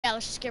Yeah,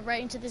 let's just get right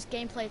into this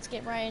gameplay. Let's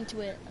get right into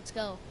it. Let's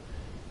go.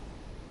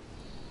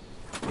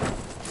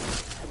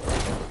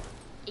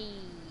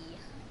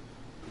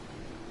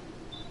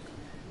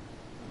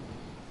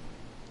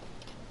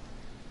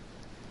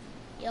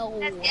 Yo.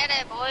 Let's get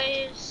it,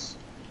 boys.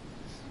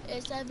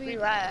 It's every day,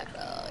 Relax.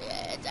 bro.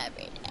 Yeah, it's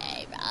every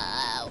day,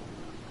 bro.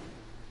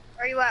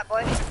 Where you at,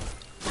 boy?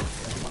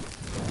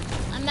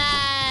 I'm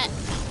at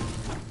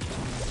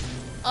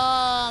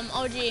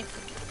OG.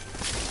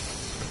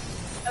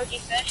 OG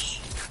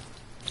Fish?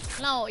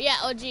 No, yeah,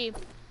 OG. You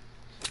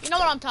know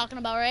what I'm talking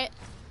about, right?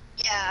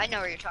 Yeah, I know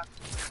where you're talking.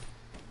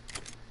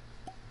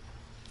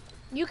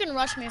 You can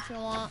rush me if you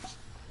want.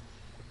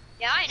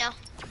 Yeah, I know.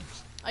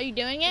 Are you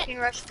doing You it? can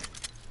rush.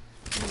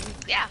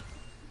 Yeah.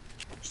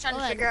 Just trying Go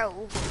to ahead. figure out.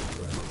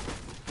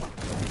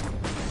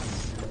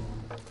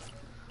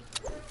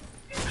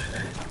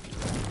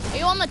 Are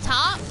you on the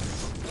top?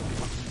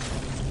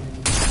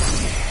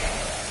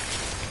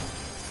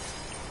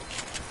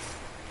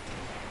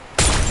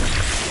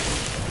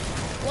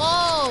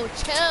 Whoa,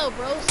 chill,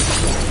 bro.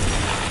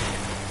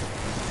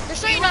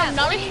 Just so you know,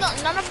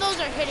 none of those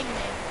are hitting me.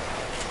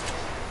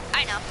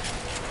 I know.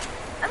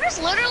 I'm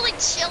just literally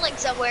chilling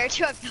somewhere.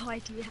 You have no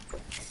idea.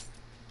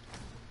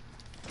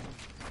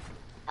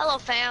 Hello,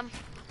 fam.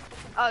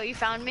 Oh, you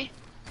found me?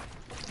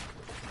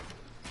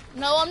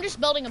 No, I'm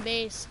just building a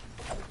base.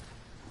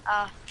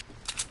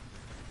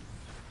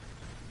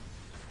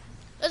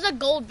 There's a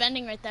gold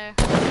vending right there.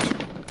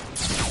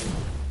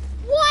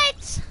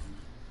 What?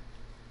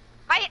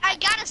 I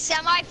got a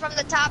semi from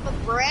the top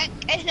of brick,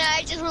 and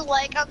I just was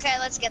like, okay,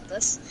 let's get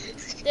this.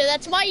 Dude,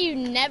 that's why you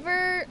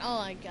never... Oh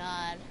my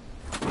god.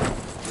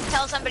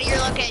 Tell somebody your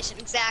location,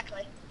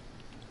 exactly.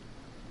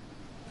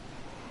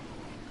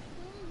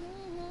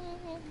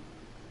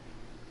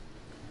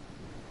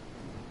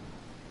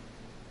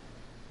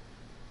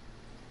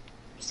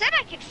 You said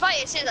I could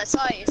fight as soon as I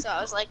saw you, so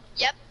I was like,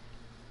 yep.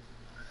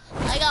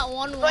 I got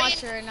one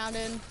watcher right now,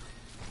 dude.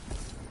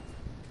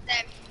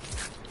 Then,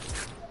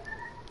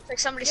 it's like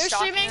somebody's You're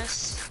stalking streaming?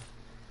 us.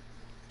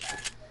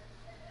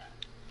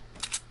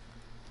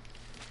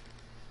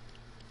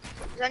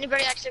 Is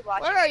anybody actually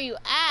watching? Where are you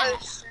Oh,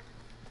 at?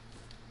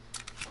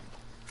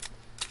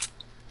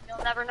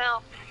 you'll never know.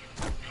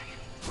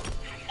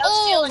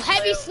 Oh,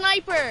 heavy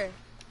sniper!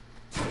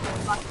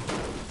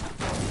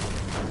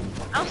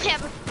 I only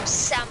have a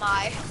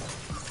semi.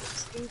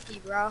 Spooky,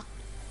 bro.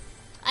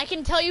 I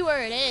can tell you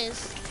where it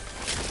is.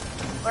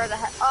 Where the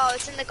heck? Oh,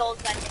 it's in the gold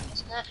vending,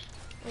 isn't it?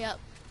 Yep.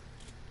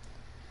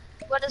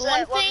 What is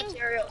One it? What thing-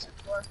 material is it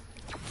for?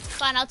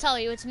 Fine, I'll tell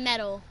you. It's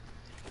metal.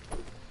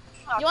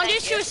 Oh, You want to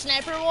thank just do a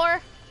sniper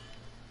war?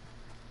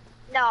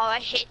 No, I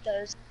hate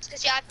those. It's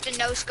because you have to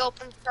no scope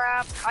and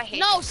crap. I hate.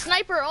 No, those.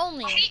 sniper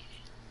only. I hate-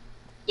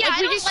 Yeah, Like,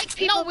 I don't like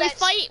people No, we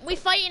that. We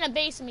fight in a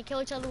base and we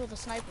kill each other with a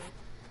sniper.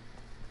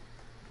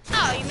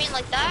 Oh, you mean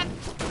like that?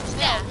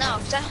 Yeah. No,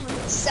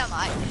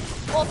 semi.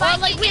 Well, if Well, I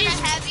like, can we get a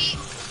just- heavy,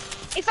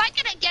 if I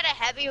can get a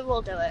heavy,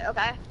 we'll do it.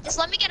 Okay. Just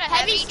let me get a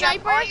Heavy heavy. Drop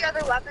sniper? all your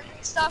other weapons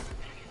and stuff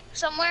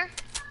somewhere.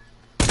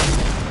 Did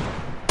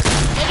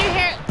you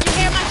hear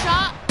my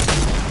shot?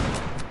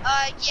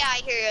 Yeah,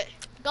 I hear it.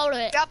 Go to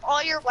it. Drop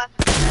all your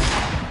weapons.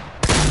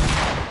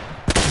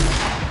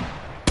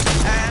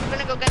 Alright, I'm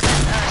gonna go get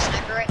that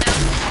sniper right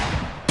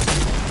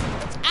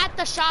now. It's at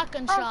the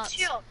shotgun Oh, shop.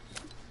 chill.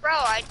 Bro,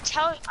 I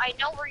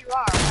know where you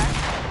are,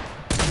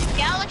 okay?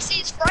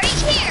 Galaxy's right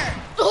here!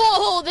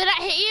 Oh, did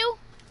I hit you?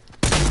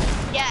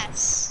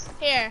 Yes.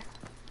 Here.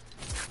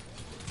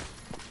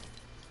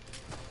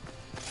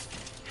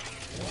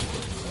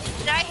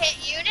 Did I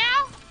hit you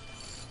now?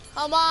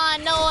 Come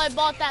on, no, I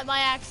bought that by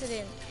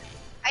accident.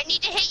 I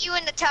need to hit you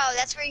in the toe.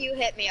 That's where you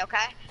hit me,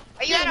 okay?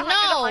 Are you Dude, at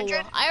 100, no,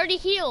 100? I already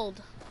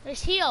healed.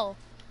 There's heal.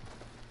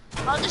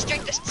 I'll just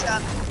drink this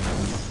stuff.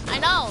 I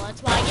know,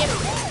 that's why I get it.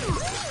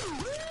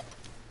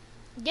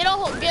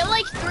 Get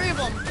like 3 of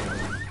them.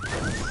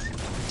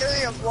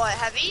 3 of what?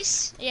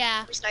 Heavies?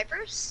 Yeah.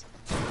 Snipers?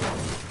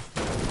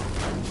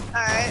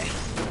 Alright.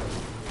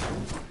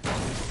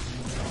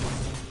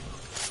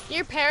 Do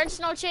your parents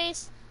know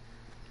Chase?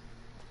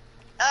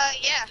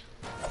 Yeah.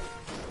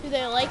 Do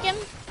they like him?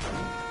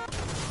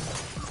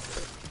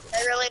 I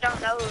really don't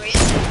know who he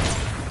is.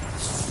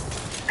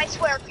 I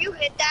swear, if you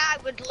hit that,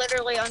 I would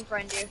literally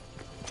unfriend you.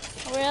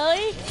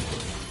 Really?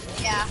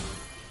 Yeah.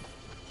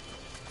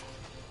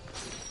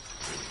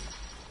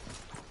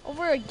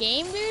 Over a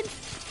game, dude?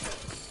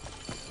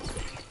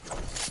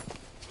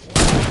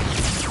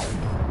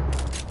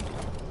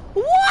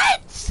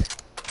 What?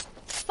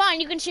 Fine,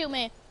 you can shoot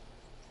me.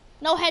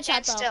 No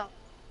headshot Stand though. still.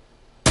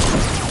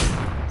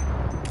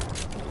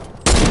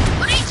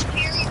 What HP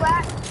are you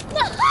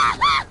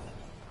at?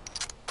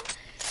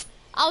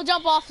 I'll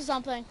jump off of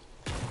something.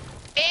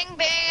 Bing,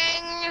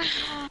 bing.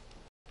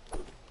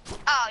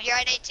 Oh, you're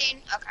at 18?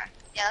 Okay.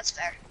 Yeah, that's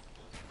fair.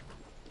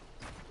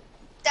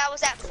 That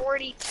was at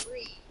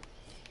 43.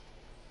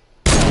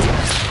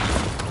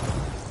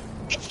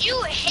 If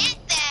you hit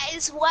that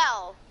as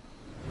well.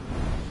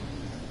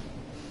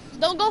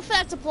 Don't go for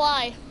that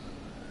supply.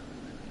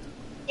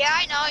 Yeah,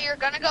 I know, you're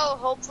gonna go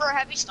hope for a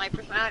heavy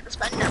sniper, so I have to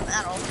spend that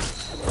metal.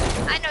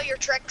 I know your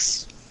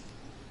tricks.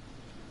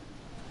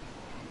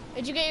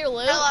 Did you get your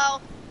loot?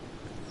 Hello.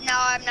 No,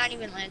 I'm not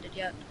even landed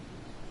yet.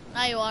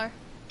 Now you are.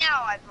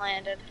 Now I've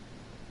landed.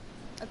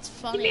 That's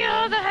funny. Give me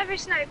all dude. the heavy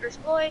snipers,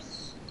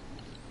 boys.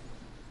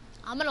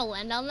 I'm gonna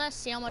land on this,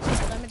 see how much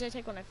damage I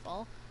take when I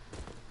fall.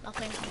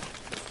 Nothing.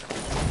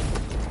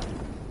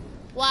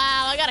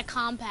 Wow, I got a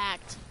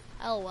compact.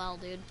 LOL,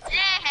 dude.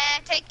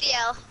 Take the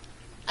L.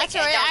 That's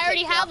Okay, alright, don't I already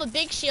take the have L. a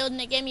big shield and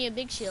it gave me a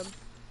big shield.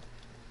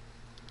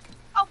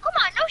 Oh, come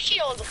on, no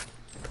shield.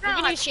 You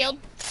can use shield.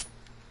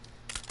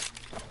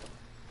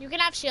 You can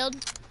have shield.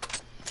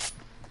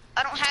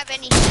 I don't have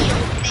any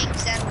shield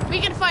things that... We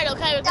can fight,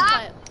 okay? We can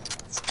fight.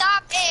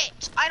 Stop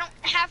it! I don't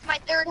have my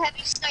third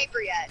heavy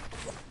sniper yet.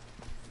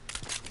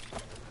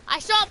 I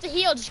still have to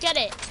heal, just get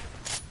it.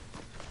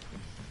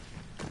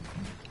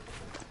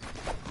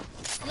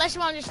 Unless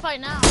you want to just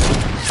fight now.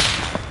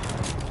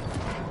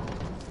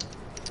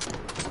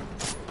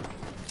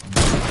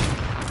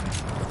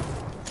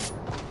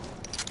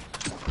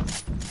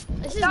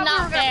 This is not we're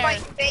gonna fair.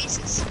 fight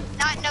bases,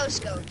 not no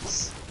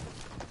scopes.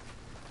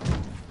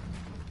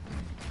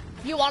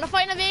 You want to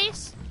fight in a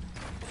base?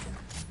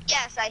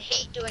 Yes, I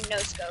hate doing no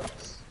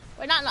scopes.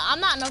 Wait, I'm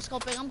not no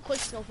scoping, I'm quick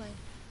scoping.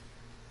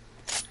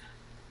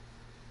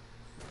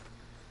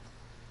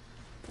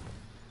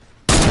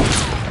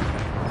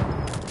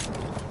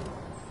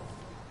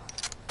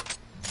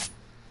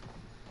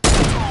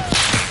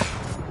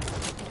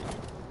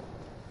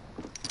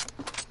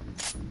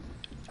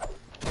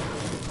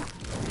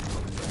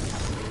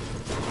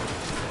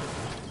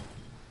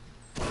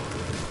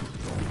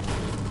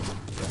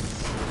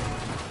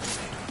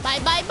 Bye,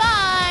 bye,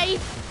 bye!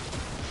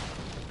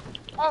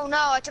 Oh no,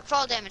 I took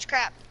fall damage,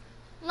 crap.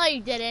 No,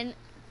 you didn't.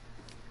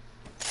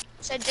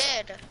 Yes, I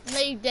did. No,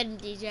 you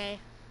didn't, DJ.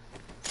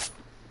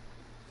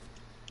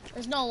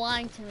 There's no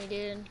lying to me,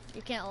 dude.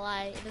 You can't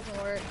lie. It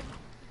doesn't work.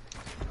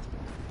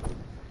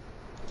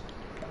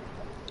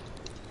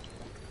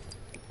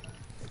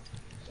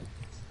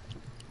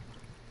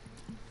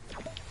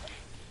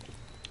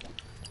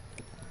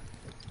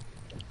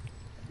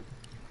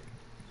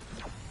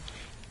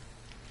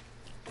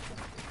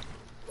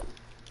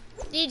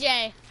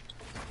 DJ,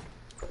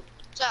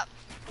 What's up?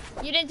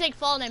 you didn't take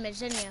fall damage,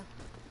 didn't you?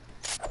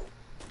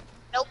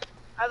 Nope,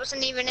 I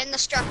wasn't even in the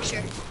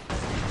structure.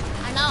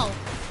 I know.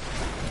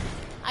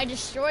 I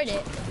destroyed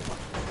it.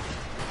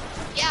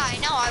 Yeah, I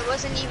know, I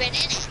wasn't even in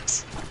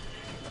it.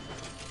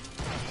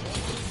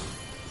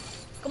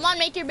 Come on,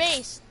 make your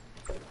base.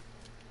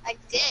 I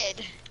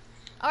did.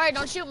 Alright,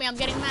 don't shoot me. I'm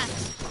getting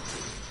max.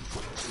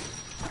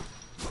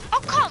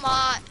 Oh, come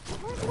on.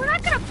 We're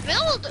not gonna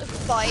build a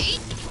fight.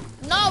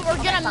 No, we're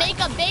gonna make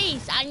a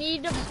base. I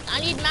need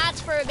mats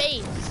for a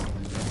base.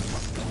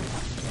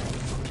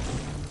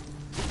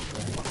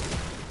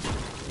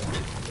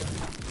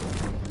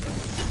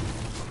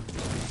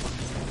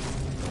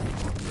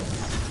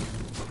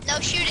 No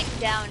shooting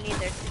down either,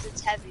 because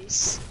it's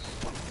heavies.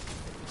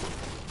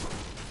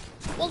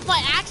 Well, if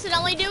I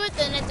accidentally do it,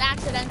 then it's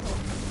accidental.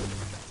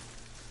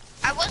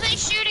 I wasn't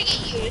shooting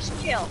at you,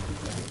 just chill.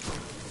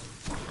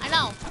 I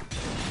know.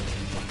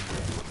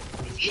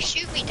 If you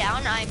shoot me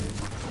down, I'm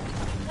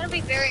gonna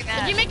be very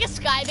mad. Did you make a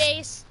sky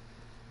base?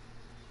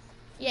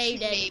 Yeah, you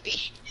did.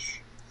 Maybe.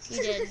 You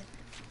did.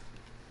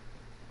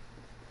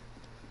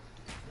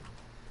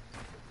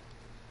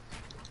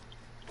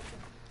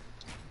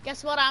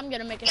 Guess what? I'm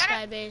gonna make a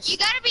sky base. You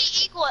gotta be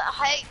equal at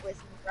height with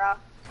me, bro.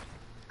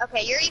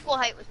 Okay, you're equal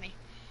height with me.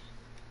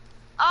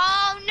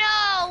 Oh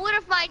no! What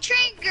if my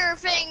trigger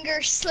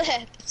finger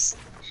slips?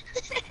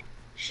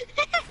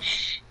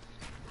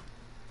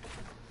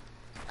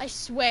 I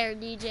swear,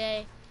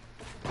 DJ.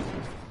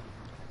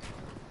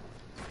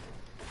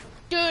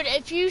 Dude,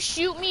 if you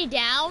shoot me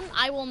down,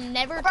 I will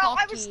never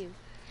talk to you.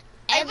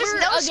 I was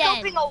no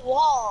again. scoping a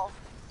wall.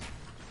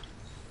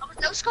 I was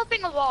no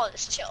scoping a wall.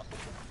 Just chill.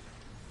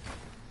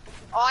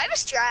 Oh, I have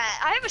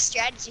a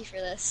strategy for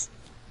this.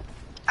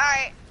 All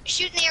right,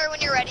 shoot in the air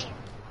when you're ready.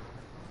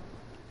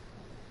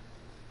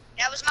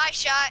 That was my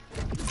shot.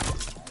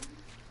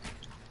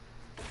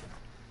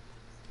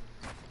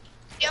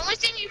 The only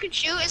thing you can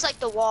shoot is like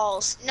the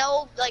walls.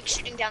 No, like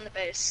shooting down the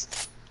base.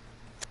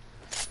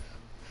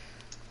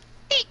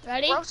 Hey,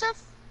 ready?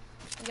 Joseph?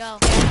 Go.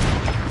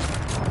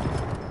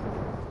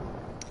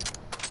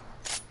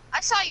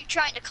 I saw you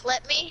trying to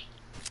clip me.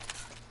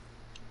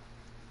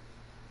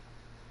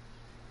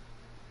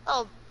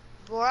 Oh,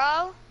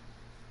 bro.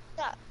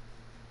 What's up?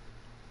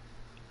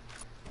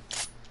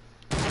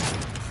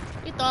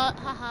 You thought,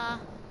 haha.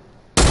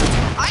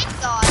 I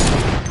thought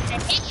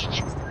I'd hit you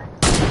next time.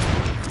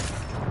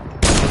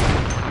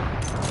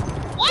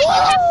 What? Woo! You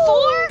have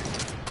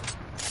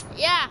 4?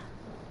 Yeah.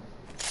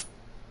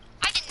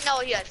 I didn't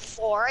know you had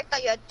 4. I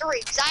thought you had 3,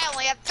 because I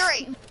only have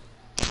 3.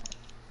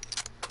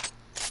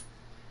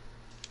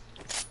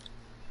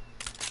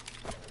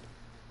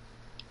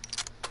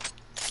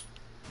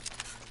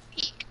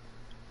 Peek.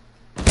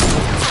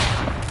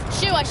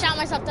 Shoot, I shot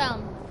myself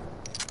down.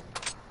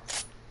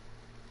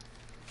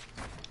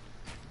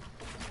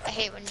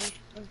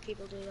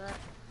 people do that.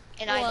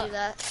 And What? I do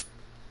that.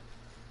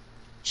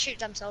 Shoot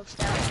themselves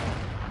down.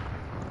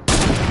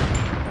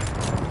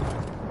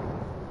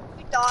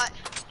 We thought.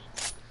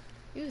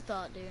 You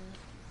thought, dude.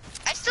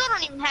 I still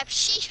don't even have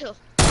shield.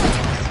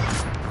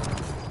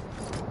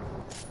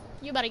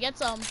 You better get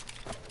some.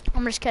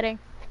 I'm just kidding.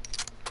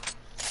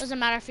 Doesn't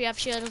matter if you have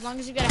shield, as long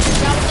as you get a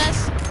headshot with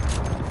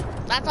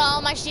this. That's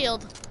all my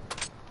shield.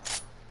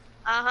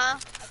 Uh-huh, I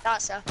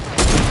thought so.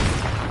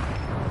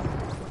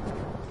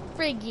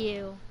 Frig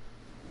you.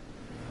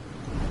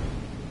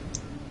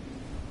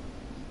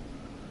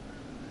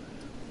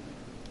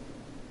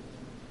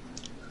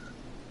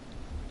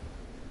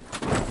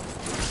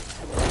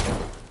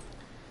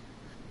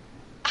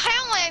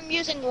 I only am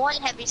using one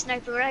heavy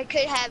sniper, but I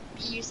could have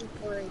be using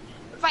 3.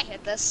 If I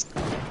hit this.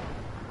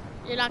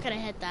 You're not gonna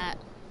hit that.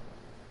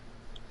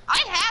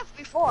 I have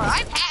before.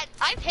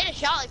 I've hit a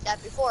shot like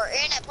that before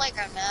in a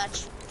playground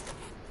match.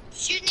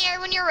 Shoot in the air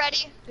when you're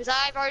ready, because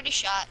I've already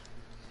shot.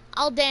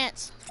 I'll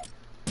dance.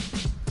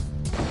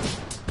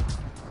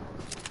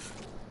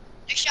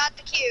 I shot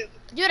the cube.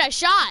 Dude, I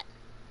shot.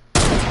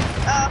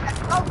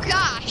 Oh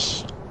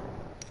gosh.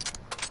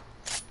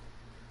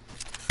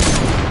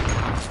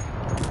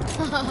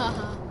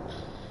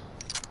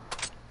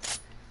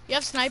 You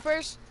have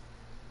snipers?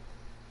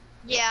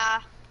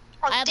 Yeah.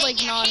 Oh, I have, dang,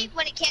 like, I none. hate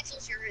when it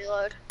cancels your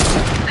reload.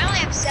 I only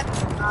have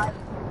 75.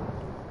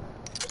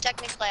 But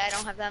technically, I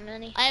don't have that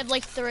many. I have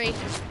like 3. I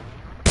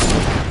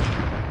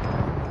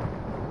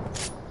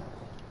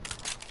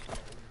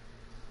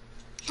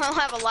don't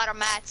have a lot of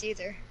mats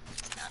either.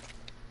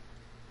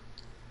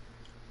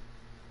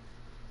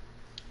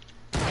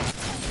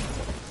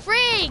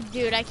 Frig,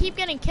 dude, I keep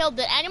getting killed.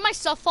 Did any of my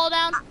stuff fall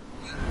down?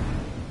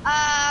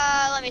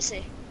 Let me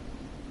see.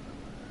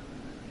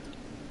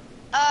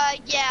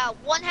 Yeah,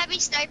 1 heavy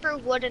sniper,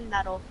 wood and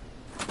metal.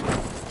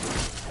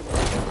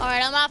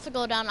 Alright, I'm gonna have to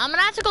go down. I'm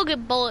gonna have to go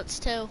get bullets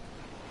too.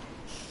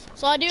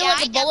 So I do Yeah,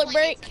 like I a bullet definitely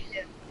break. need some,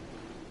 too.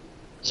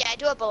 Yeah, I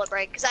do a bullet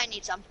break, because I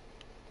need some.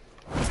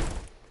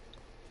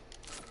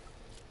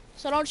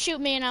 So don't shoot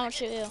me and I won't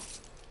shoot you.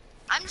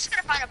 I'm just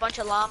gonna find a bunch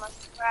of llamas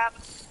to grab.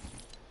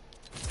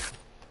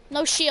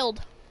 No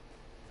shield.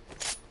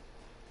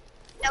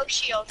 No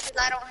shield, because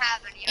I don't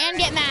have any. And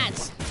already. get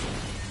mats.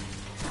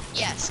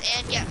 Yes,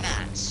 and get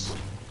mats.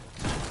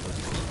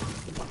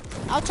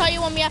 I'll tell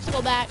you when we have to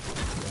go back.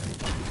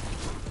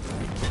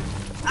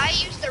 I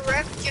use the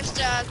rift just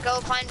to go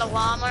find a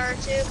llama or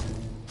 2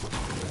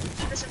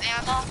 for some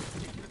ammo.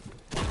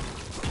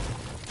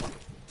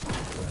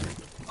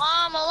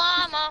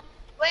 Llama,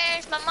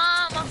 where's my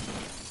mama?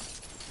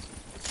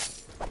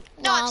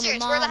 No, I'm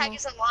serious. Where the heck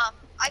is a llama?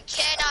 I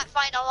cannot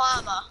find a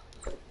llama.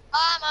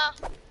 Llama,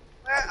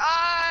 where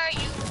are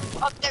you?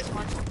 Oh, there's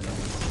one.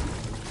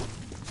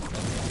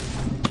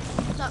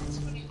 What's up?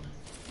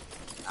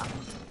 Oh.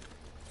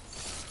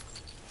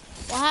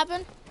 What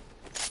happened?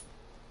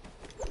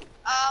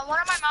 One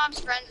of my mom's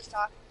friends is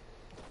talking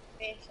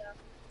to me, so.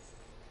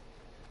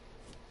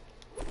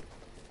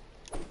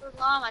 There's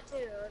llama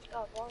too. Let's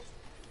go, boys.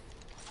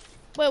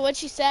 Wait, what'd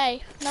she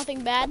say?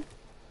 Nothing bad?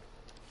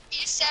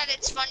 She said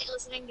it's funny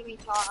listening to me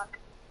talk.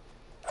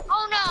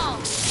 Oh no!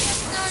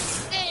 That's not a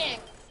thing.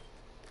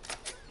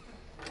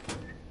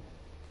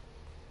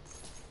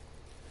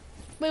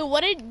 Wait,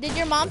 what did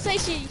your mom say?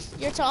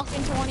 You're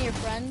talking to one of your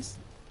friends?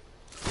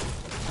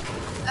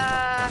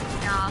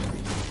 Nah.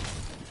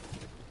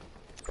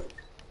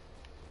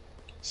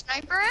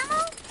 Sniper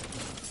ammo?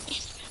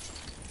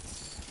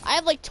 I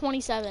have like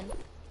 27. You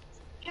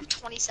have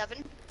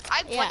 27? I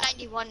have Yeah.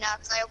 191 now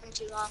because I opened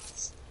 2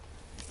 llamas.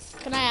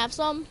 Can I have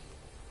some?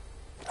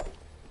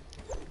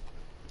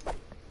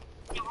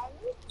 No.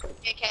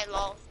 JK,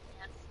 lol.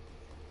 Yeah.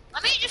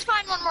 Let me just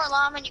find one more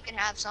llama and you can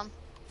have some.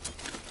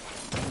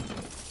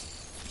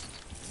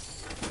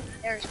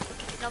 There's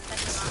no pet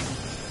llama.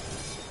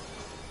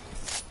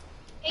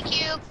 Hey,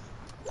 Cube.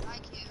 Hi,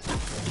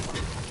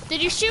 Cube.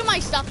 Did you shoot my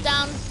stuff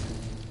down?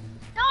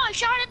 No, I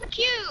shot at the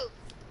cube.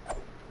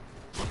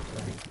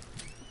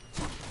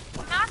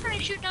 I'm not gonna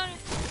shoot down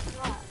the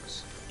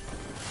rocks.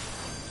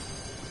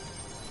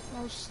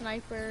 No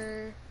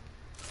sniper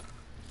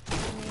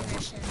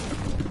ammunition.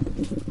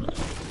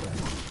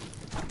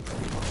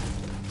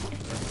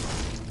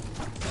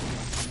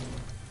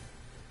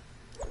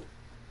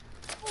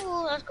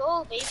 Ooh, let's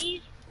go,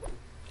 baby.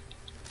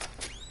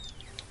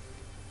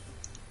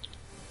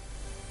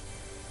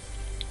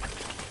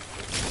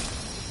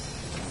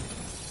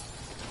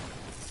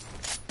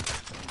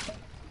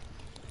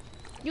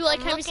 You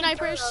like I'm heavy looking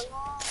for snipers?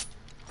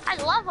 a I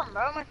love them,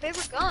 bro. My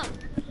favorite gun.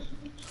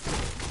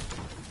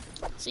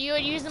 So you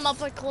would use them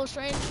up at close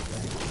range?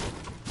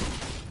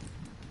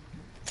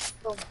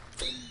 Boom.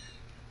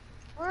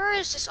 Where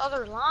is this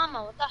other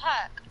llama? What the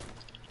heck?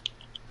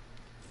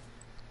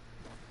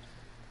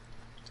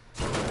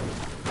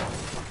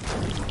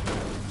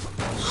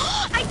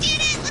 I did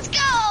it! Let's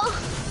go!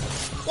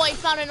 What, you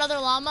found another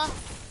llama?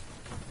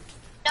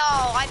 No,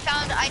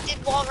 I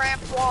did wall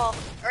ramp wall.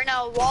 Or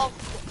no, wall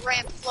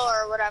ramp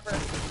floor or whatever.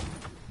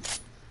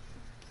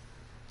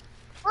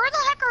 Where the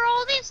heck are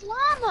all these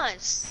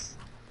llamas?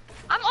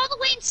 I'm all the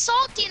way in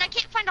Salty and I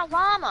can't find a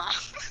llama.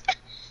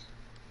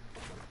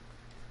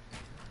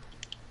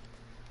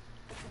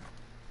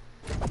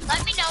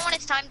 Let me know when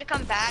it's time to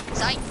come back,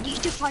 because I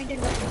need to find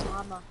another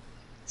llama.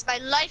 It's my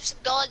life's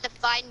goal to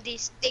find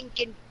these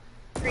stinking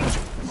creatures.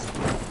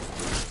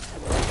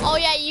 Oh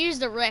yeah, you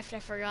used the rift, I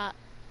forgot.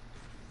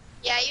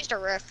 Yeah, I used a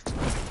rift.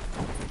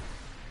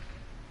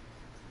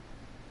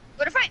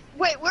 What if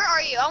wait, where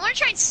are you? I want to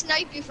try and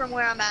snipe you from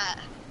where I'm at.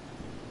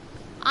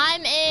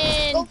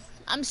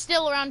 I'm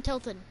still around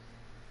Tilton.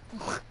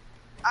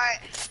 Alright.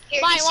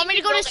 Fine, want me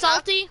to go to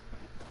Salty?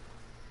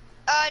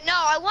 No,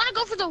 I want to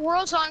go for the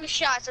world's longest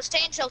shot, so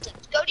stay in Tilton.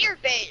 Go to your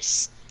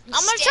base. I'm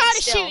gonna try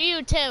to shoot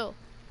you too.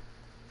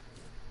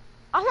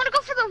 I want to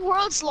go for the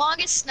world's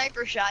longest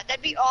sniper shot.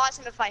 That'd be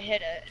awesome if I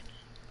hit it.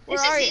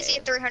 This is easy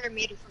at 300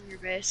 meters from your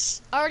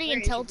base. Already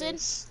in Tilton?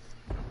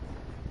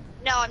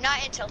 No, I'm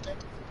not in Tilton.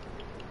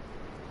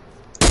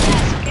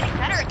 Yes, I'm getting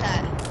better at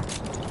that.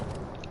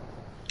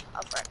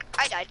 Oh frick,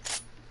 I died.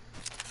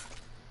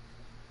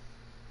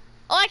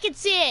 Oh, I can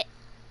see it.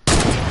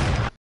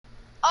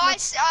 Oh,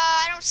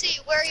 I don't see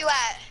it. Where are you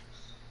at?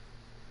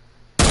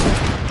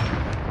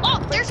 Oh,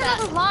 there's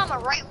another llama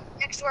right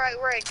next to where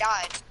I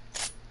died.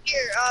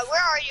 Here,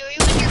 where are you? Are you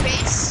in your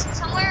base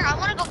somewhere? I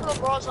want to go for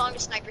the world's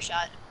longest sniper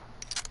shot.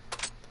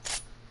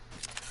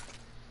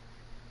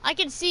 I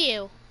can see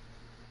you.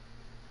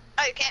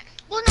 Oh, you can't?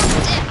 Well, no,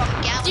 it's if I'm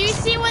a galaxy. Do you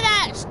see where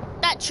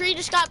that tree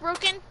just got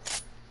broken?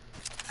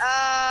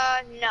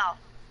 No.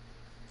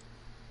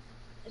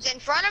 Is it in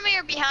front of me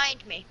or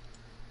behind me?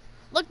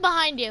 Look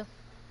behind you.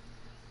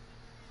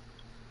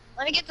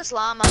 Let me get this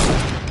llama.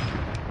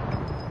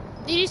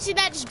 Did you see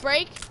that just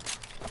break?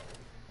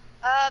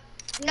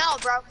 No,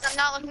 bro, because I'm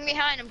not looking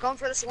behind. I'm going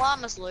for this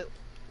llama's loot.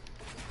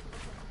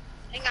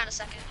 Hang on a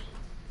second.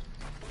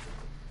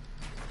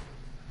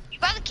 You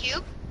by the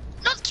cube?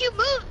 No, the cube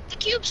moved. The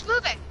cube's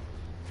moving.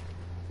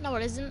 No,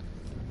 it isn't.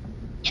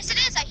 Yes, it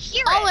is. I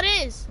hear it. Oh, it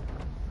is.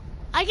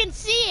 I can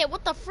see it.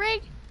 What the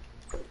frig?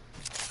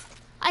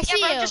 I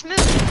see bro, you. Just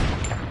moved.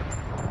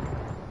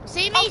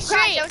 See me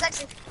straight. Crap,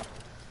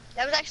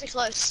 that was actually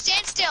close.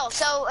 Stand still,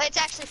 so it's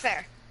actually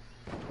fair.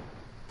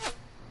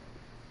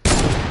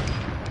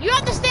 You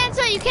have to stand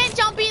still. You can't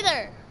jump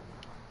either.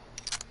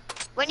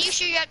 When you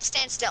shoot, you have to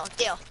stand still.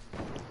 Deal.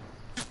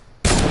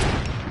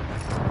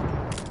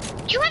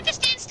 You have to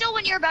stand still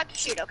when you're about to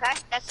shoot, okay?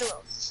 That's the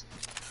rules.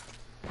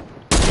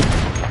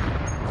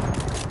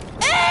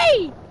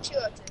 Hey!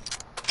 202.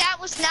 That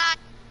was not...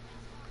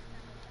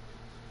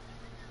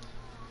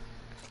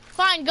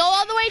 Fine, go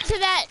all the way to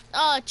that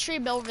tree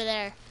over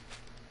there.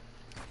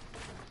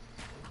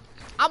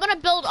 I'm gonna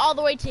build all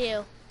the way to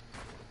you.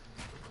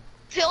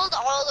 Build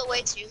all the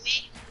way to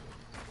me?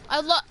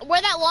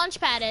 Where that launch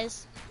pad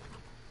is.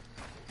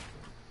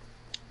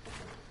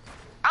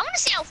 I want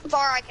to see how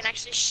far I can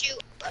actually shoot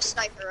a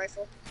sniper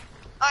rifle.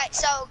 Alright,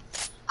 so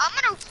I'm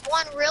gonna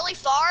run really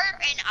far,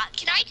 and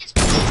can I just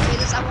please do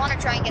this? I want to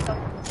try and get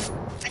them.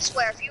 I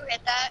swear, if you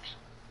hit that.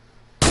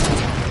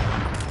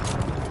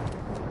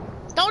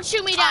 Don't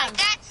shoot me down.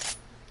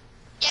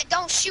 Yeah,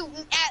 don't shoot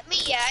at me.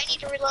 Yeah, I need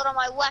to reload all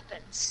my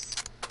weapons.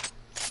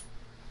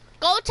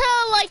 Go to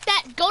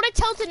go to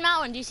Tilton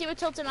Mountain. Do you see where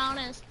Tilton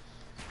Mountain is?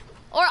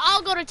 Or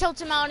I'll go to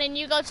Tilton Mountain and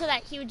you go to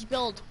that huge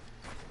build.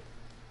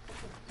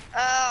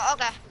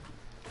 Okay.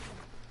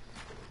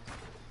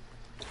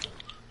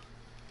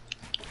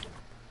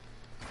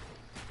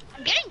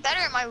 I'm getting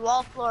better at my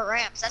wall floor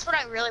ramps. That's what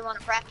I really want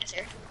to practice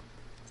here.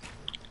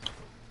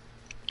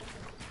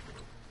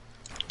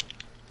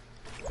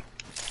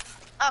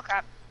 Oh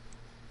crap.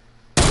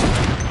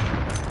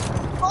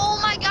 Oh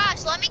my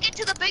gosh, let me get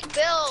to the big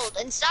build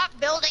and stop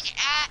building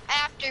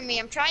after me.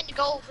 I'm trying to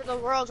go for the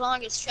world's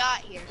longest shot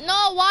here.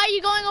 No, why are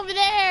you going over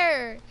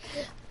there?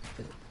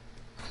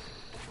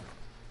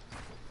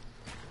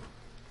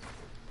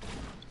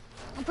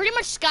 I'm pretty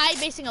much sky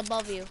basing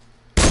above you.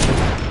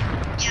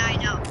 Yeah, I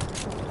know.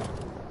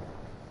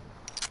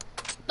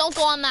 Don't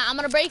go on that. I'm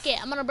gonna break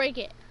it. I'm gonna break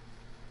it.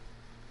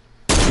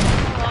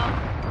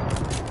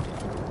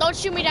 Don't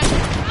shoot me down.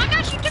 Oh my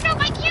gosh, you took out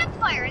my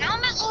campfire. Now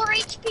I'm at lower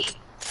HP.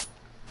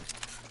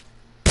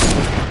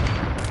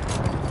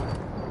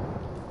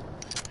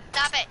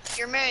 Stop it.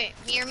 You're mean.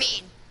 You're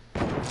mean.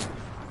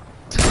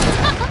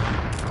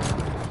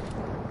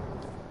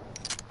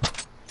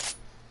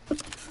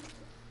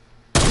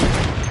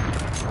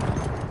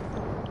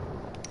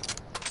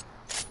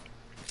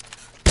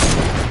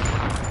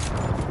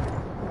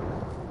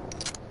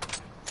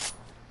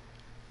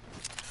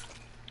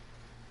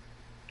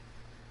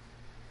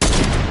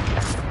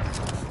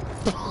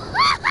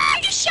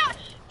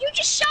 You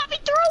just shot me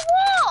through a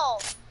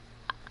wall.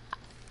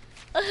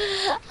 How did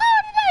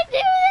I do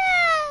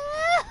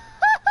that?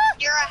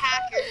 You're a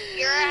hacker.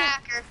 You're a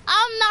hacker.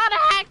 I'm not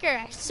a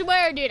hacker. I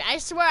swear, dude. I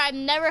swear I've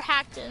never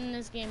hacked in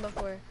this game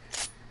before.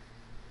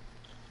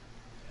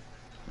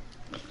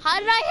 How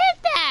did I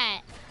hit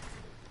that?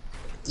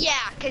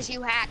 Yeah, because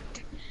you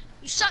hacked.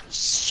 You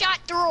shot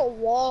through a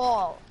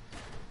wall.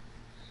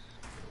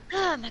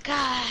 Oh my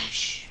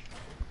gosh.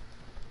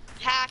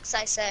 Hacks,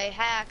 I say.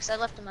 Hacks. I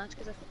left them out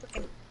because I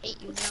freaking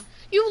hate you now.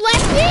 You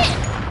left it?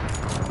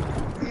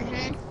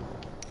 Mm-hmm.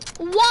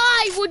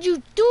 Why would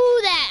you do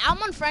that? I'm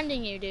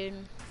unfriending you, dude.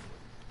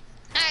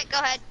 Alright, go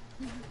ahead.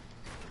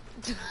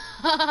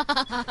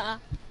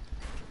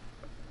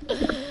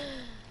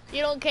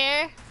 You don't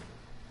care?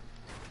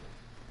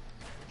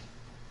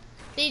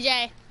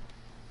 DJ.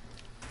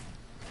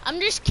 I'm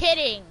just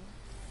kidding.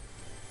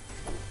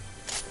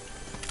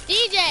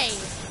 DJ!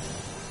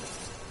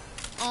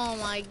 Oh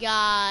my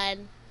god.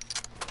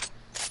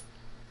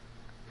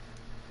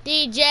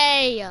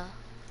 DJ!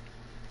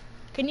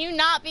 Can you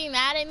not be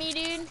mad at me,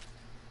 dude?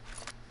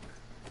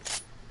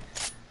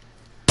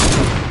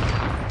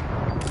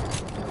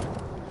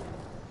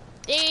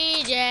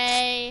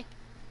 DJ!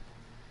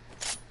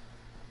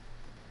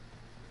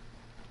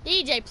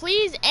 DJ,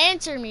 please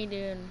answer me,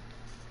 dude.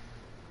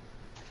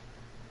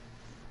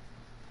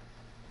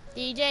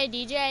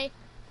 DJ.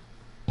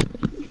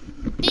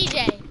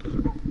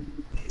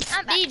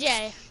 I'm back.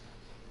 DJ.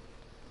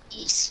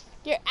 Yes.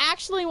 You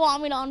actually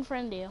want me to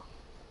unfriend you?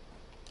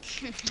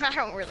 I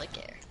don't really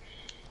care.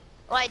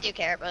 Well, I do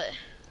care, but...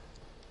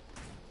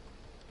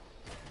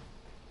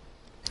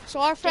 So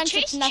our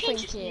friendship's chase nothing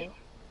changes to you. me.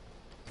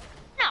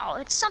 No,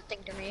 it's something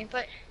to me,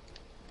 but...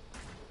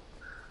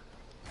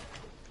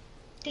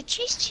 The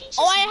chase changes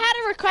Oh, I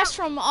had a request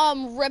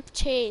from Rip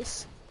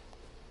Chase.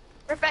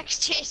 Rebecca's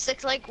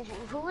chase, like,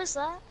 who was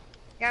that?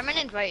 Yeah, I'm gonna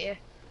invite you.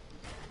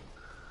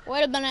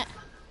 Wait a minute.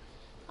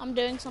 I'm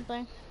doing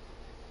something.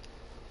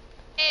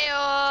 Hey,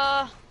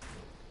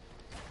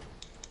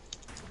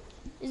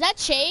 Is that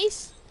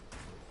Chase?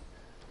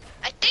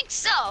 I think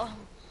so.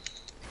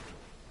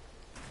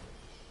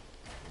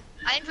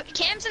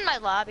 Cam's in my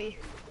lobby,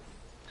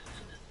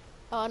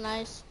 Oh,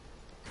 nice.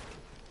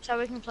 so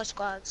we can play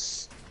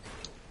squads.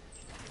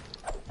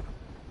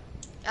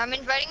 I'm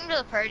inviting him to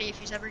the party if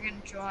he's ever gonna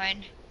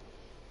join.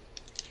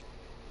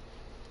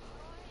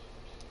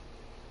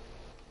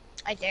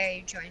 I dare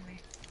you join me.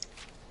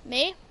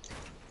 Me?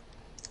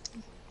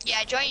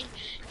 Yeah, join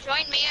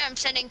me. I'm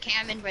sending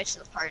Cam invites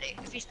to the party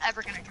if he's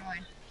ever gonna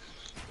join.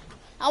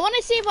 I want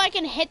to see if I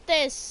can hit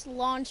this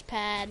launch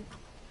pad.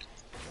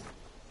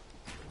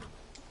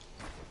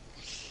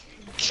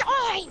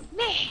 Join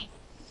me.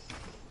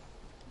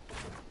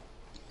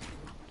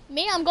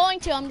 Me, I'm going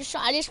to.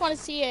 I just want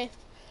to see if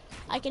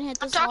I can hit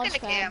I'm this talking launch to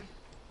pad. Cam.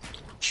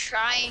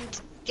 Trying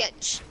to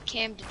get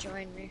Cam to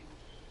join me.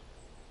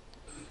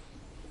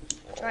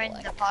 Join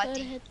I the could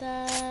party. hit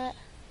that.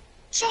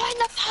 Join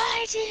the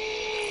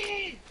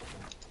party!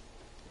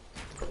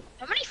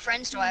 How many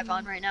friends do I have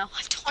on right now? I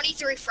have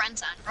 23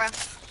 friends on, bro.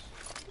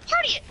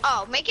 Party it.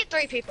 Oh, make it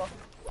 3 people.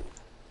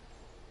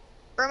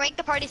 Or make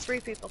the party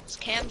 3 people. Cause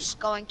Cam's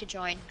going to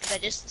join. Cause I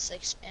just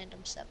expand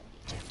him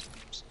 72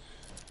 times.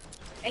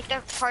 Make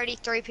the party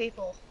 3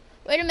 people.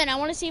 Wait a minute. I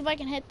want to see if I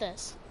can hit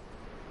this.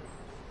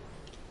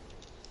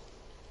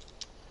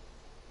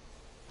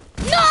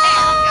 No!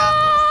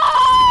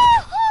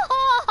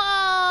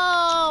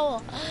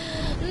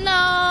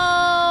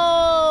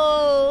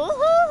 No!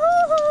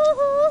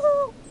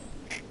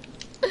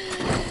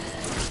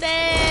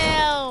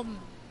 Damn!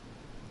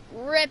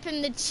 Rip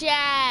in the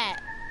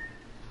chat.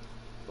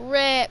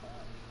 Rip.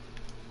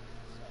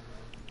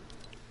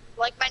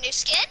 Like my new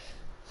skin?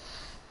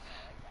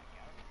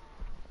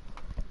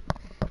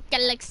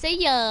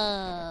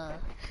 Galaxia.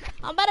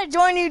 I'm about to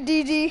join you,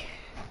 DG.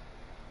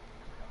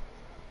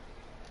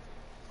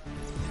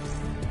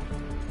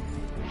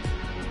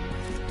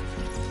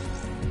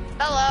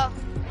 Hello.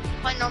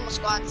 My normal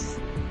squads.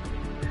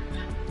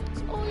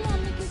 Oh yeah,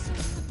 look at this.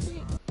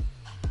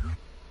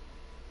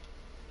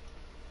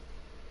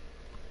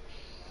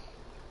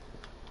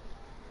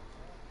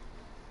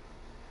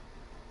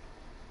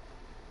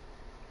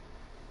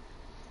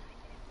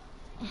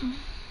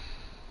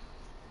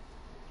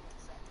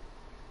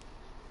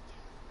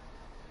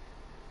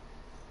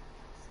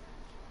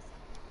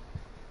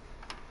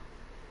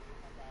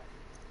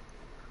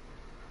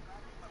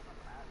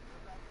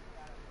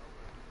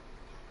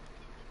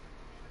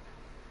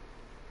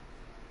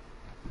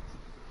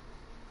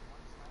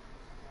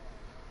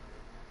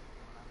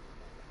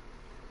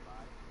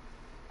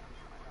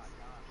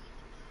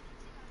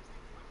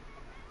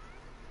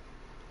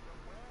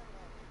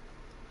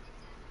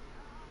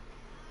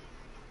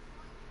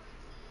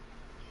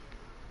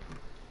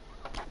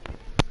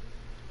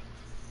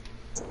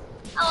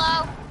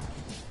 Hello.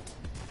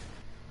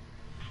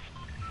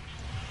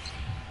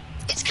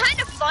 It's kind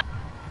of funny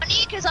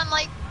because I'm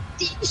like,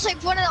 it's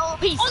like one of the.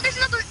 Peace. Oh,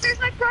 there's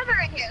my brother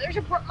in here. There's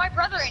my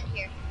brother in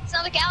here. It's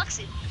another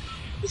galaxy.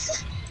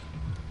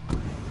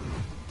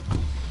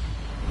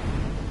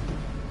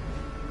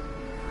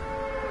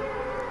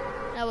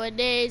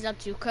 Nowadays, I'm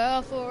too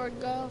cool for a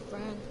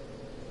girlfriend.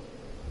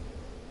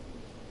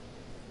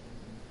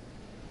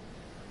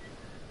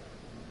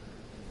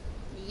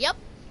 Yep.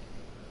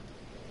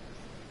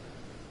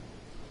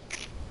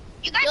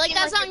 You guys You like seem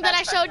that your song that I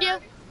best showed you?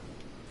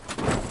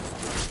 friend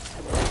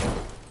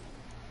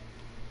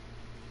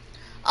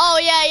Oh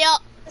yeah, yeah.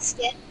 already. The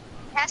skit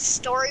has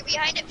story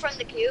behind it from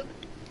the cube.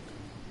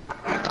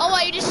 Oh,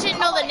 wait, you just didn't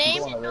know the name?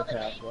 Going to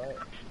recap, what?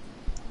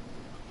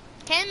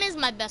 Cam is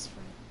my best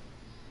friend.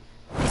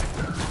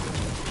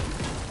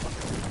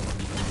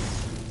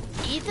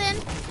 Ethan?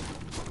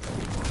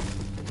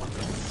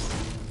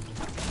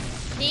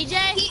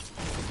 DJ?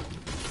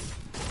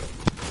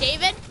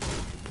 David?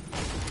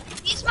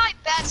 He's my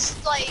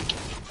best, like,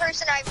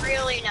 person I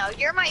really know.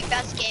 You're my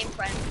best game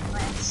friend,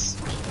 Lance.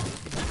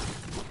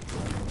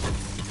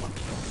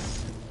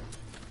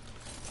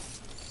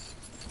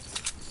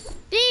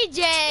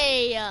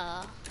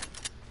 DJ!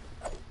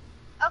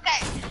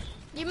 Okay.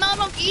 You made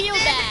him feel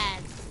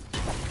bad.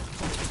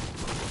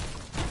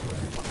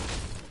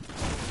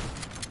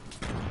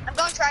 I'm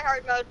going try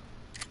hard mode.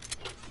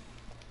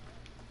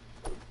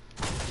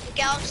 The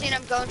Galaxy and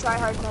I'm going try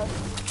hard mode.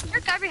 Is there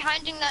a guy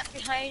hiding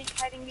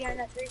behind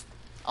that tree?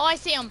 Oh, I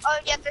see him. Oh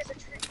yeah, there's a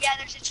tree. Yeah,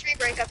 there's a tree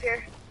break up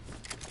here.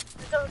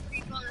 There's over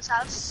 3 people in this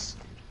house.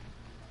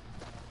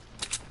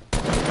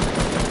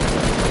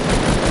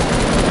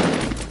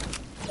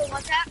 So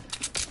one tap.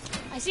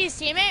 I see his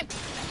teammate.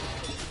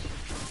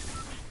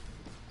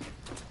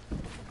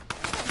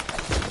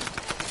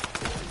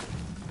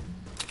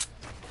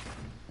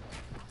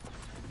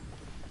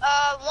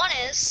 One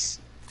is.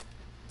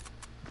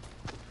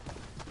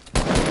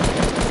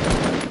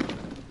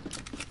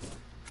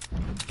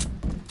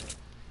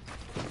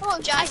 Oh,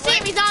 John. I see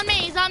him. He's on me.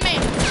 He's on me.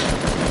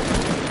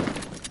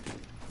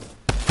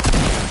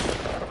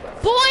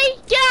 Boy,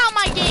 get out of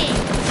my game.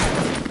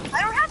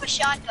 I don't have a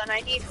shotgun. I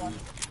need one.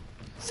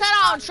 Set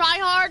on, try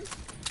hard.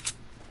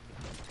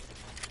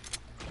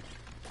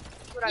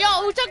 Yo,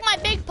 who took my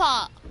big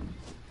pot?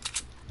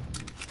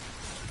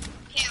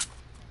 Yeah.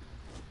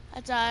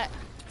 That's alright.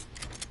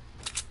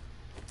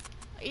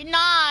 Nah,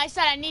 I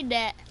said I need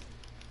that.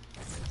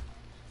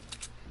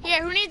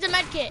 Here, who needs a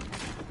med kit?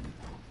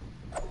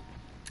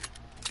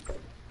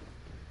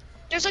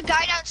 There's a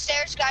guy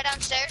downstairs.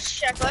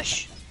 Should I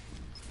push?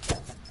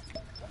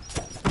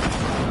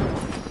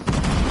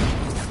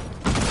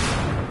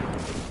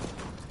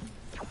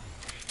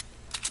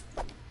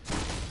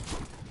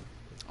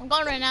 I'm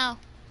going right now.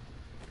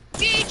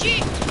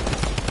 GG!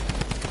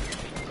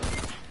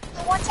 It's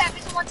a one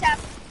tap.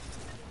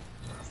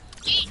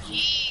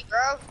 GG,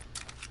 bro.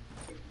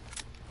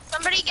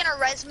 Somebody gonna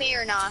res me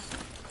or not?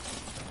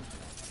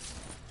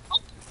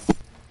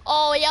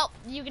 Oh, yep,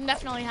 you can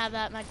definitely have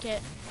that med kit.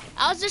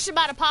 I was just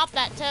about to pop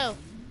that too.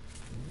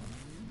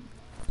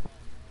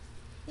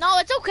 No,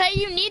 it's okay.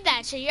 You need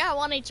that shit. You're at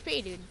 1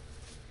 HP, dude.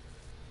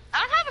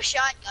 I don't have a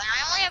shotgun.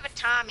 I only have a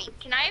Tommy.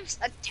 Can I have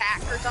a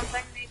tack or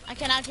something? Maybe? I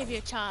cannot give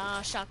you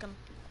a shotgun.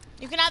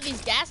 You can have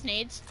these gas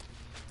nades.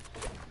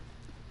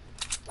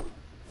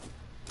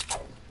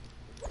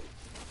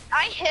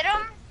 I hit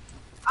him.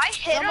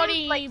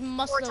 Somebody like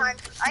must 4 have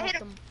times. I hit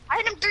smoked him. I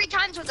hit him 3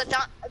 times with a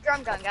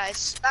drum gun,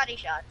 guys. Body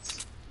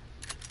shots.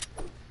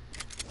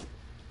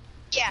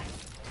 Yeah.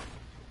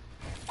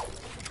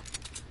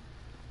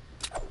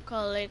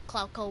 Call it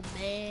Cloud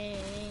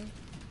Cobain.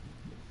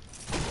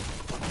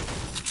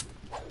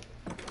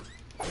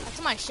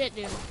 That's my shit,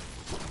 dude.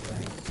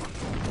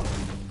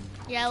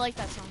 Yeah, I like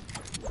that song.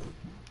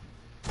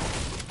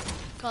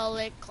 Call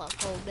it Cloud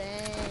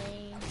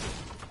Cobain.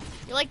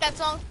 You like that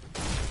song?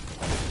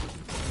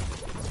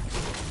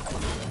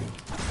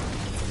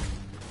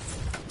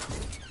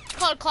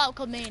 Called Cloud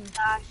Cobain.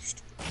 Gosh,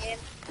 man.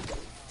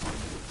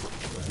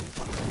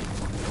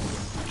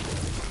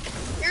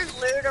 There's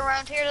loot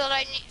around here that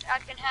I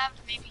can have,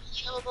 maybe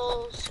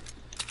healables,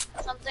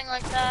 something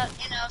like that.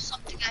 You know,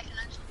 something I can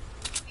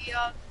actually be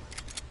of.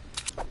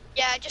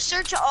 Yeah, just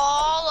search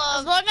all of.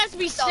 As long as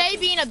we stay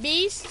being a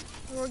beast,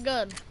 we're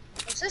good.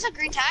 Is this a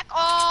green tack?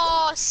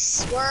 Oh,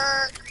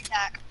 swear, green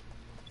tack.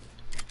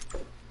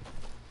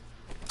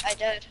 I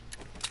did.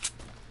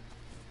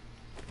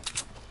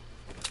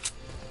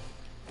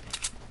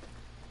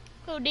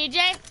 Who, DJ?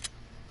 Yes.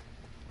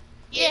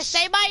 Yeah,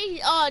 stay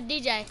by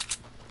DJ.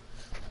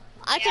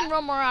 I can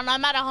roam around.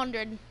 I'm at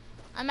 100.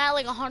 I'm at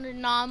like 100.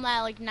 No, I'm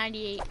at like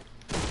 98.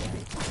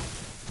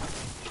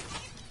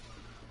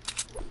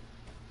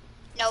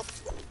 Nope.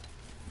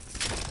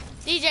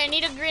 DJ,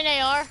 need a green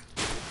AR?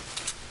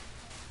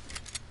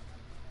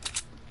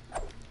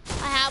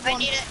 I have one. I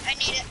need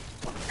it.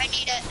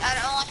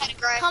 I only had a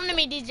gray. Come to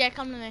me, DJ.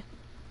 Come to me.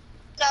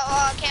 So,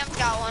 Cam's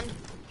got one.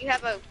 You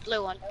have a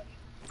blue one.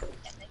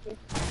 Yeah, thank you.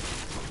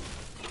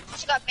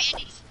 Also got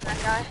bandies from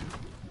that guy.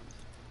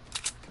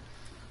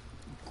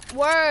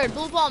 Word,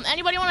 blue bomb.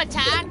 Anybody want to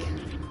attack?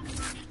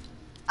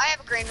 I have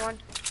a green one.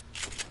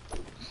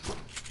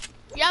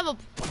 You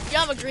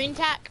have a green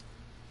tack?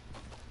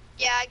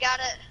 Yeah, I got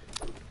it.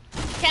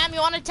 Cam,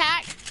 you want to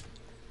attack?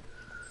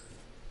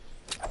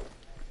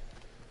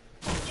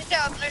 Just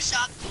go, there's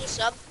sub.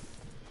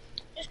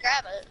 Just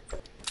grab it.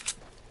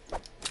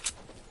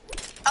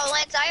 Oh,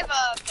 Lance, I have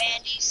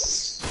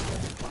bandies.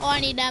 Oh, I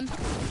need them.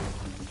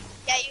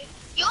 Yeah,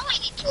 you only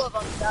need 2 of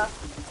them, though.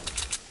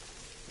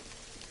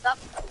 Up,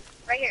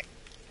 right here.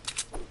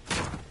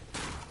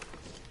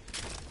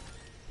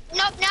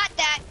 Nope, not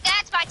that.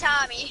 That's my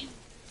Tommy.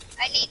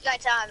 I need my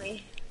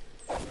Tommy.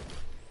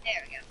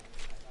 There we go.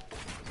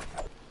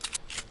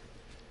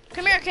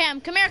 Come here,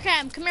 Cam. Come here,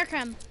 Cam. Come here,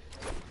 Cam.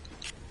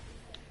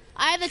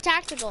 I have the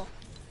tactical.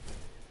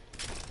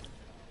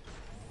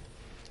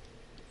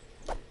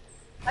 I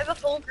have a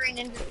full green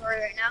inventory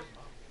right now.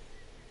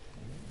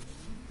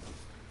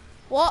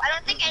 What? I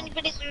don't think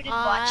anybody looted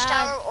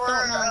Watchtower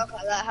or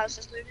okay, that house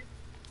is looted.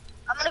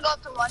 I'm gonna go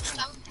up to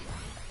Watchtower.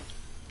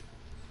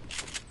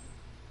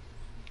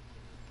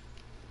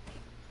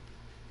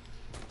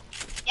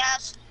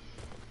 Yes.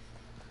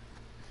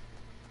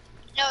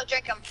 No,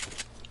 drink them.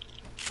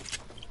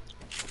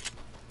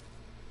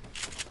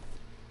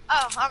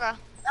 Oh, okay.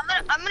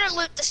 I'm gonna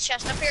loot this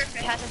chest up here if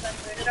it hasn't been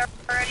looted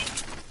already.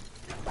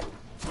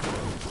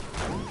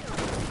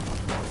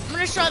 I'm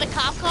gonna destroy the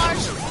cop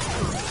cars.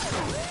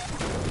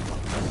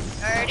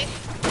 Alrighty.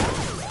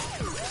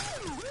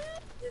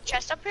 The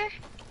chest up here?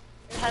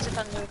 It hasn't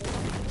been looted.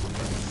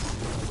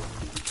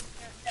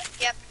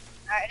 Yep.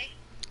 Alrighty.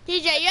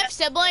 TJ, you have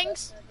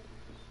siblings?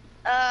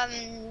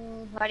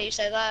 Why do you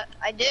say that?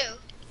 I do.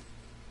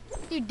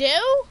 You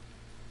do?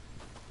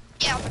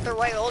 Yeah, but they're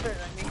way older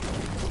than me.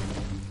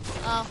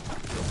 Oh.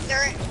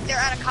 They're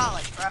out of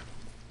college, bro.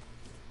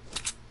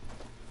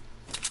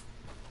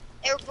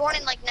 They were born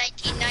in like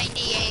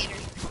 1998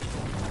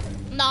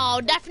 or... No,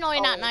 definitely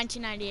not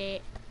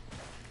 1998.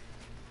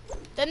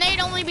 Then they'd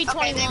only be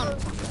 21.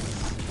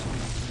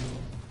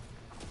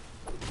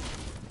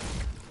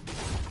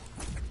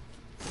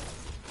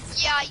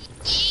 Yeah,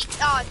 yeet.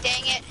 Oh,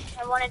 dang it.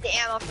 I wanted the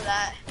ammo for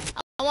that.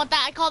 I want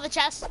that. I call the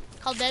chest.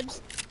 Call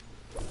dibs.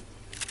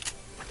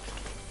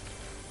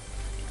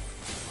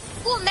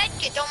 Ooh,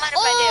 medkit. Don't mind if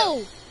I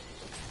do.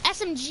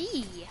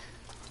 SMG.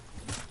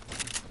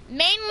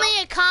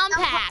 Mainly a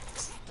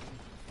compact.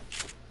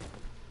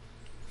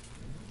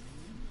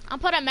 I'll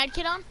put a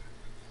medkit on.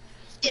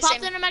 Yes,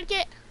 Popped in a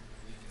medkit.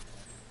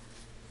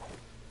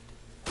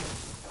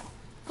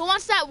 Who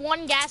wants that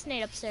one gas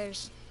nade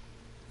upstairs?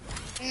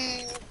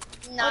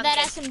 No, Or that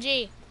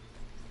SMG?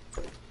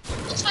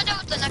 Let's find out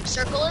what the next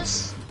circle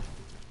is.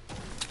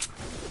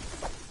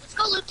 Let's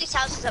go loot these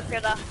houses up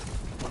here, though.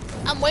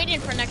 I'm waiting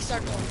for next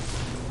circle.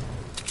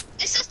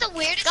 This is the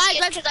weirdest Guys,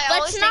 skit,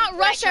 let's not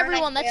rush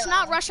everyone. Let's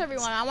not rush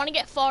everyone. I want to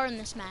get far in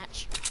this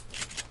match.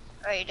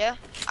 Oh, you do?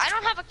 I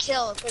don't have a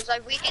kill because I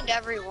weakened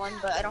everyone,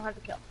 but I don't have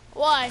a kill.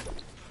 Why?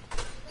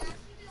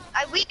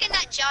 I weakened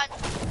that John.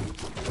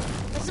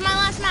 This is my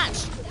last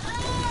match.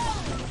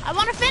 I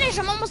want to finish.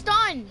 I'm almost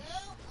done.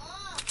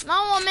 No,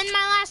 I'm in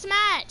my last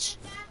match.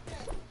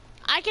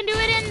 I can do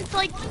it in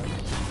like...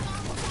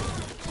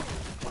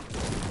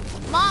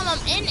 Mom, I'm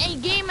in a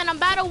game and I'm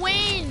about to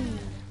win.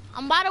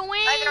 I'm about to win.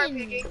 I have an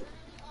RPG.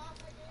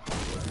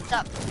 What's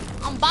up?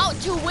 I'm about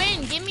to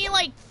win. Give me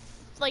like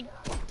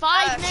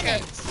 5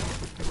 minutes.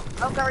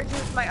 Sure. I'll go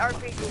use my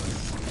RPG.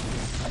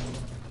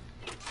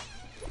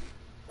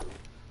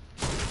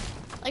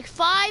 Like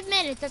 5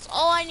 minutes. That's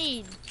all I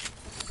need.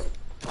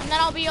 And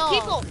then I'll be all.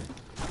 People.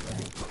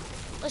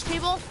 There's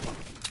people?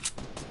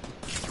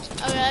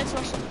 Okay, let's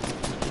rush it.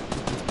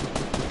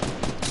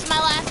 This is my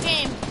last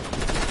game.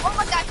 Oh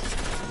my god.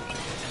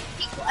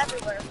 People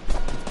everywhere.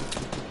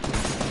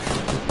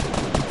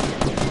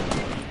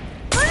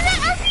 Where did that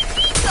RPG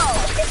go?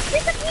 It just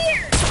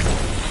disappeared.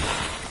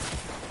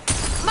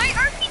 My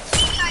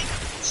RPG I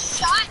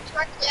shot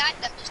directly at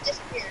them just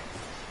disappeared.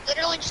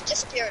 Literally just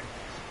disappeared.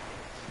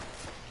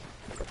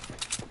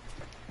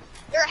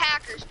 They're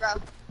hackers, bro.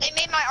 They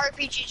made my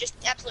RPG just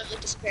absolutely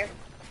disappear.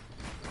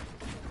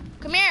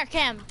 Come here,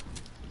 Kim.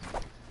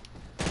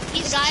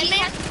 He's guy man?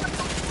 has to put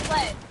something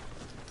away.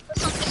 Put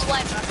something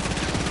away, bro.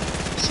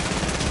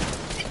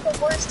 It's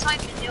the worst time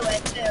to do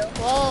it, too.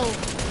 Whoa.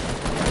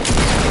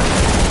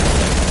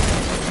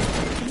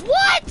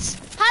 What?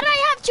 How did I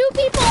have 2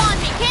 people on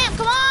me? Cam,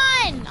 come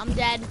on! I'm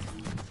dead.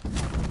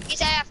 He's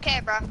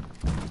AFK, bro.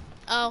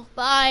 Oh,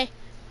 bye.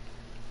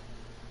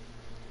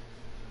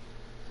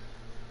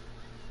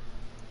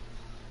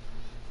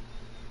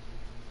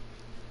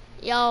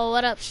 Yo,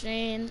 what up,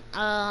 Shane?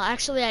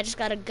 Actually, I just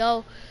gotta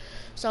go.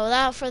 So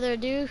without further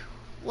ado,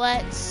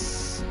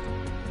 let's...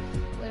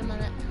 Wait a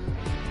minute.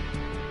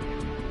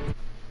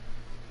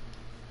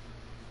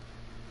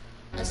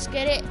 Let's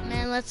get it,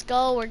 man. Let's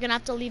go. We're gonna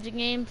have to leave the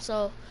game.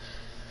 So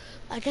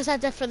I guess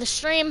that's it for the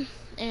stream.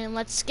 And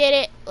let's get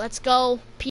it. Let's go.